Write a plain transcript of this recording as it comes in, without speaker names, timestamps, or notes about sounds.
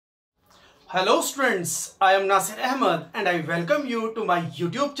Hello students, I am Naasir and I welcome you to my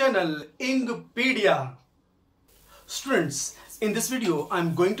YouTube channel Engpedia. Students, in this video I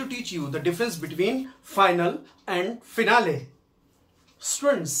am going to teach you the difference between final and finale.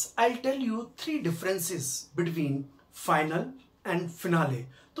 Students, I'll tell you three differences between final and finale.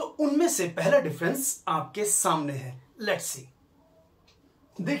 तो उनमें से पहला difference आपके सामने है. Let's see.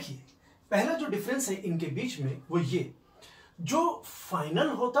 देखिए, पहला जो डिफरेंस है इनके बीच में वो ये, जो फाइनल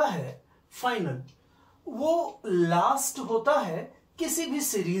होता है, फाइनल वो लास्ट होता है किसी भी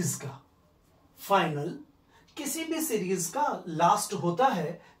सीरीज का. फाइनल किसी भी सीरीज का लास्ट होता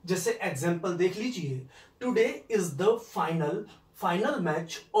है. जैसे एग्जांपल देख लीजिए, today is the final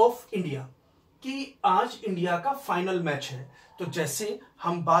match of India, कि आज इंडिया का फाइनल मैच है. तो जैसे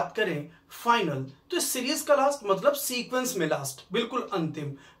हम बात करें फाइनल, तो इस सीरीज का लास्ट मतलब सीक्वेंस में लास्ट, बिल्कुल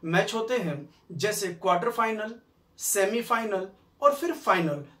अंतिम मैच होते हैं. जैसे क्वार्टर फाइनल, सेमीफाइनल और फिर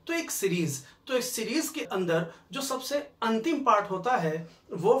फाइनल. तो एक सीरीज, तो इस सीरीज के अंदर जो सबसे अंतिम पार्ट होता है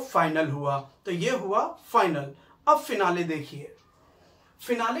वो फाइनल हुआ. तो ये हुआ फाइनल. अब फिनाले देखिए.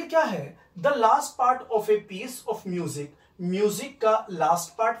 फिनाले क्या है? The last part of a piece of music. Music का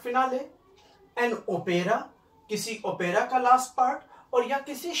last part finale. N opera, किसी ओपेरा का लास्ट पार्ट, और या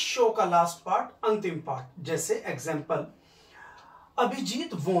किसी शो का लास्ट पार्ट, अंतिम पार्ट. जैसे example,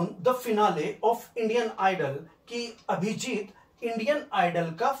 Abhijit won the finale of Indian idol, कि अभिजीत इंडियन आइडल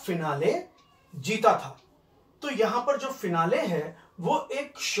का फिनाले जीता था. तो यहां पर जो फिनाले है वो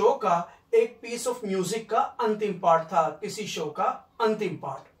एक शो का, एक पीस ऑफ म्यूजिक का अंतिम पार्ट था, किसी शो का अंतिम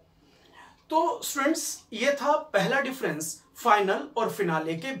पार्ट. तो स्टूडेंट्स, ये था पहला डिफरेंस फाइनल और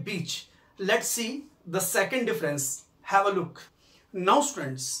फिनाले के बीच. Let's see the second difference. Have a look. Now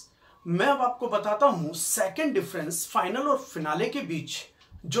students, मैं अब आपको बताता हूं सेकंड डिफरेंस फाइनल और फिनाले के बीच,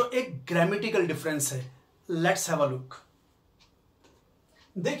 जो एक ग्रामेटिकल डिफरेंस है. Let's have a look.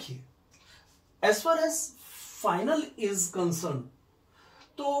 देखिए, as far as final is concern,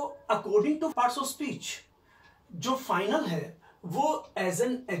 तो according two parts of speech, जो फाइनल है वो एज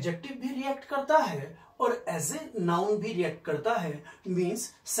एन एडजेक्टिव भी रिएक्ट करता है और एज ए नाउन भी रिएक्ट करता है. मींस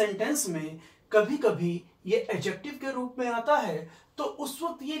सेंटेंस में कभी कभी ये एडजेक्टिव के रूप में आता है, तो उस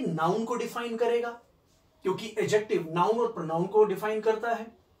वक्त ये नाउन को डिफाइन करेगा, क्योंकि एडजेक्टिव नाउन और प्रोनाउन को डिफाइन करता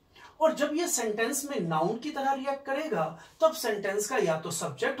है. और जब ये सेंटेंस में नाउन की तरह रिएक्ट करेगा, तब सेंटेंस का या तो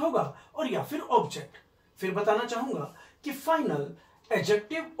सब्जेक्ट होगा और या फिर ऑब्जेक्ट. फिर बताना चाहूंगा कि फाइनल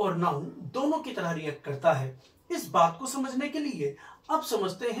एडजेक्टिव और नाउन दोनों की तरह रिएक्ट करता है. इस बात को समझने के लिए अब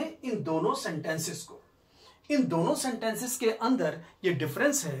समझते हैं इन दोनों सेंटेंसेस को. इन दोनों सेंटेंसेस के अंदर ये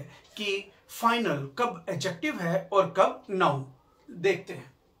डिफरेंस है कि फाइनल कब एडजेक्टिव है और कब नाउन. देखते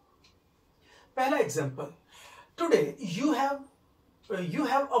हैं. पहला example, today you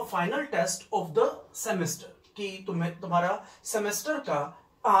have a final test of the semester, कि तुम्हारा सेमेस्टर का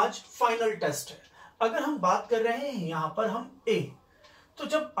आज फाइनल टेस्ट है. अगर हम बात कर रहे हैं यहां पर हम ए, तो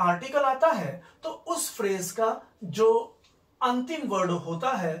जब आर्टिकल आता है तो उस फ्रेज का जो अंतिम वर्ड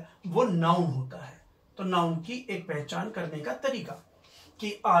होता है वो नाउन होता है. तो नाउन की एक पहचान करने का तरीका,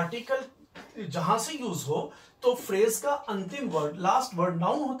 कि आर्टिकल जहां से यूज हो तो फ्रेज का अंतिम वर्ड, लास्ट वर्ड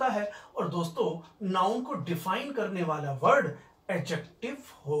नाउन होता है. और दोस्तों, नाउन को डिफाइन करने वाला वर्ड एडजेक्टिव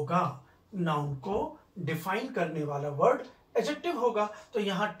होगा. नाउन को डिफाइन करने वाला वर्ड एडजेक्टिव होगा. तो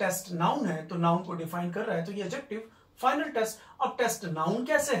यहां टेस्ट नाउन है, तो नाउन को डिफाइन कर रहा है, तो ये एडजेक्टिव. Final test. अब टेस्ट नाउन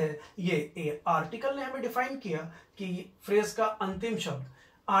कैसे है? ये आर्टिकल ने हमें डिफाइन किया कि फ्रेज का अंतिम शब्द,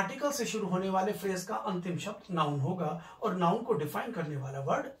 आर्टिकल से शुरू होने वाले फ्रेज का अंतिम शब्द नाउन होगा, और नाउन को डिफाइन करने वाला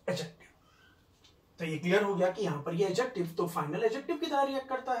वर्ड एडजेक्टिव. तो ये क्लियर हो गया कि यहां पर ये एडजेक्टिव तो फाइनल एडजेक्टिव की तरह रिएक्ट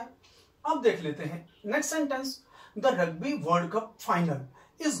करता है. अब देख लेते हैं next sentence. The rugby world cup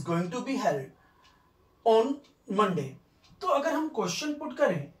final is going to be held on Monday. तो अगर हम क्वेश्चन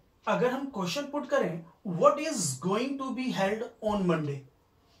पुट करें what is going to be held on Monday,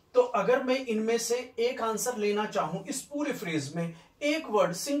 तो अगर मैं इनमें से एक आंसर लेना चाहूं, इस पूरे फ्रेज में एक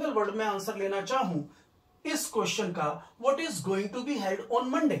वर्ड, सिंगल वर्ड में आंसर लेना चाहूं इस क्वेश्चन का, what is going to be held on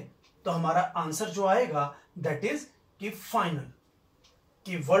Monday, तो हमारा आंसर जो आएगा दैट इज कि फाइनल,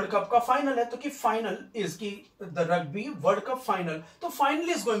 कि वर्ल्ड कप का फाइनल है, तो कि फाइनल इज की the rugby world cup final, तो final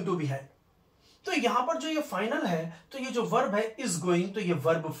is going to be held. तो यहां पर जो ये फाइनल है, तो ये जो वर्ब है इज गोइंग, तो ये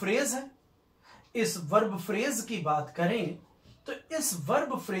वर्ब फ्रेज है. इस वर्ब फ्रेज की बात करें तो इस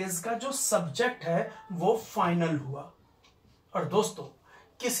वर्ब फ्रेज का जो सब्जेक्ट है वो फाइनल हुआ. और दोस्तों,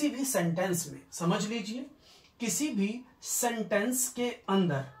 किसी भी सेंटेंस में समझ लीजिए, किसी भी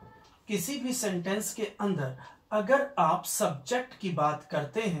सेंटेंस के अंदर अगर आप सब्जेक्ट की बात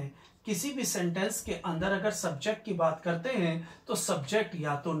करते हैं, किसी भी सेंटेंस के अंदर अगर सब्जेक्ट की बात करते हैं, तो सब्जेक्ट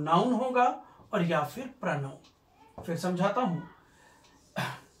या तो नाउन होगा और या फिर प्रोनाउन. फिर समझाता हूं.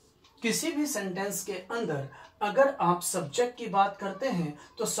 किसी भी सेंटेंस के अंदर अगर आप सब्जेक्ट की बात करते हैं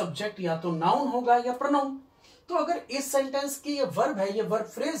तो सब्जेक्ट या तो नाउन होगा या प्रोनाउन। तो अगर इस सेंटेंस की ये वर्ब है, ये वर्ब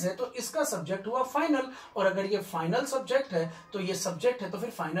फ्रेज है, तो इसका सब्जेक्ट हुआ फाइनल, और अगर ये फाइनल सब्जेक्ट है तो ये सब्जेक्ट है, तो फिर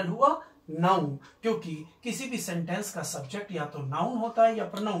फाइनल हुआ नाउन। क्योंकि किसी भी सेंटेंस का सब्जेक्ट या तो नाउन होता है या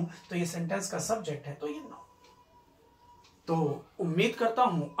प्रोनाउन, तो ये सेंटेंस का सब्जेक्ट है तो ये नाउन। तो उम्मीद करता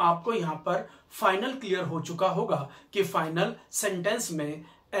हूं आपको यहां पर फाइनल क्लियर हो चुका होगा कि फाइनल सेंटेंस में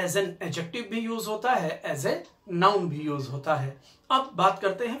एज एन एडजेक्टिव भी यूज होता है, एज ए नाउन भी यूज होता है। अब बात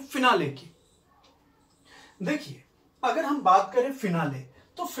करते हैं फिनाले की। देखिए, अगर हम बात करें फिनाले,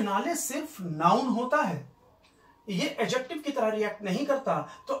 तो फिनाले सिर्फ नाउन होता है, ये एडजेक्टिव की तरह रिएक्ट नहीं करता।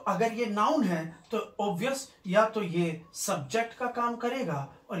 तो अगर ये नाउन है तो ऑब्वियस या तो ये सब्जेक्ट का काम करेगा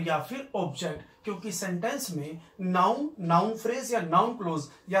और या फिर ऑब्जेक्ट, क्योंकि सेंटेंस में नाउन, नाउन फ्रेज या नाउन क्लोज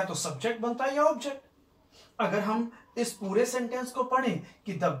या तो सब्जेक्ट बनता है या ऑब्जेक्ट। अगर हम इस पूरे सेंटेंस को पढ़ें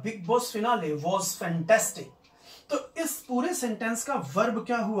कि the big boss finale was fantastic, तो इस पूरे सेंटेंस का वर्ब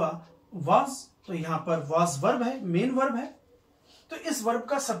क्या हुआ? वाज। तो यहां पर वाज वर्ब है, मेन वर्ब है। तो इस वर्ब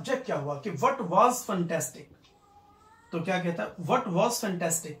का सब्जेक्ट क्या हुआ कि व्हाट वाज फैंटास्टिक। तो क्या कहता है? What was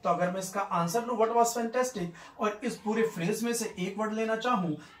fantastic. तो अगर मैं इसका आंसर लूं व्हाट वाज फैंटास्टिक और इस पूरे फ्रेज में से एक वर्ड लेना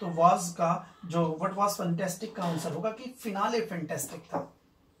चाहूं, तो वाज का जो व्हाट वाज फैंटास्टिक का आंसर होगा कि फिनाले फैंटास्टिक था।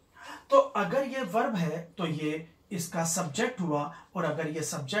 तो अगर ये वर्ब है तो ये इसका सब्जेक्ट हुआ, और अगर ये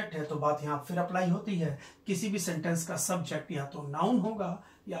सब्जेक्ट है तो बात यहां फिर अप्लाई होती है, किसी भी सेंटेंस का सब्जेक्ट या तो नाउन होगा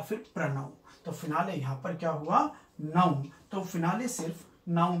या फिर प्रोनाउन। तो फिनाले यहां पर क्या हुआ? नाउन। तो फिनाले सिर्फ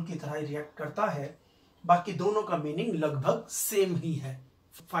नाउन की तरह ही रिएक्ट करता है, बाकी दोनों का मीनिंग लगभग सेम ही है।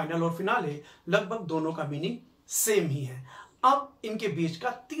 फाइनल और फिनाले लगभग दोनों का मीनिंग सेम ही है। अब इनके बीच का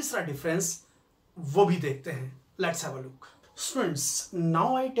तीसरा डिफरेंस वो भी देखते हैं। Let's have a look. Students,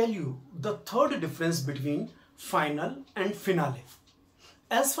 now I tell you the third difference between final and finale.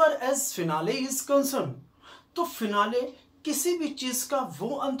 As far as finale is concern, तो फिनाले किसी भी चीज का वो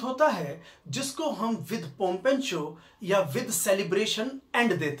अंत होता है जिसको हम विद पोम्प एंड शो या विद सेलिब्रेशन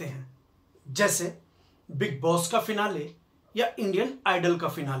एंड देते हैं, जैसे बिग बॉस का फिनाले या इंडियन आइडल का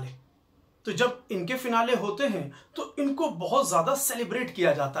फिनाले। तो जब इनके फिनाले होते हैं तो इनको बहुत ज्यादा सेलिब्रेट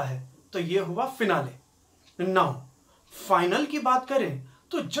किया जाता है, तो ये हुआ फिनाले। नाउ फाइनल की बात करें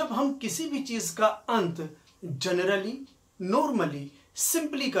तो जब हम किसी भी चीज का अंत जनरली, नॉर्मली,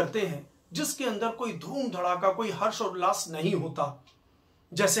 सिंपली करते हैं, जिसके अंदर कोई धूम धड़ाका, कोई हर्ष और उल्लास नहीं होता,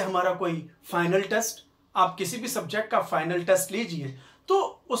 जैसे हमारा कोई फाइनल टेस्ट, आप किसी भी सब्जेक्ट का फाइनल टेस्ट लीजिए, तो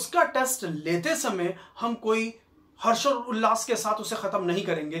उसका टेस्ट लेते समय हम कोई हर्ष और उल्लास के साथ उसे खत्म नहीं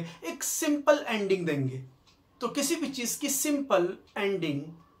करेंगे, एक सिंपल एंडिंग देंगे। तो किसी भी चीज की सिंपल एंडिंग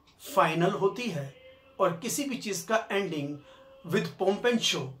फाइनल होती है, और किसी भी चीज का ending with pomp and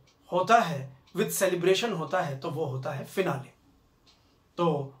show होता है, विद सेलिब्रेशन होता है, तो वो होता है फिनाले।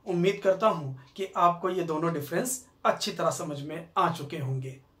 तो उम्मीद करता हूं कि आपको ये दोनों डिफरेंस अच्छी तरह समझ में आ चुके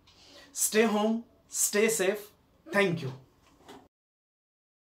होंगे। Stay home, stay safe, thank you.